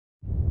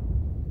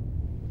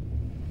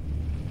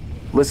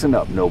Listen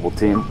up, noble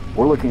team.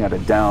 We're looking at a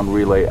downed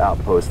relay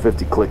outpost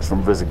 50 clicks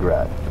from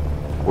Visegrad.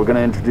 We're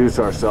gonna introduce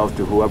ourselves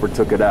to whoever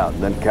took it out,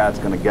 and then Kat's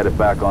gonna get it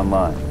back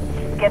online.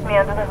 Get me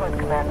under the hood,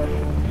 Commander.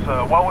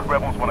 Sir, why would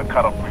rebels want to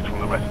cut off reach from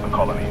the rest of the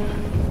colonies?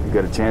 You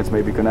get a chance,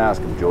 maybe you can ask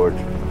him, George.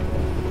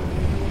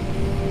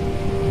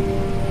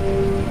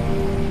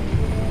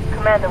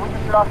 Commander, we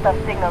just lost our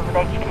signal with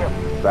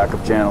HQ.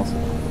 Backup channels?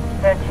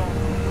 Searching.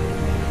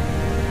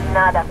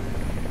 Nada.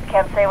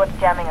 Can't say what's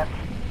jamming us.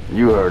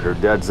 You heard her.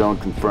 Dead zone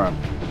confirmed.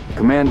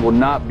 Command will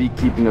not be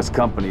keeping us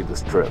company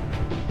this trip.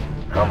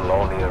 I'm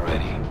lonely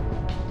already.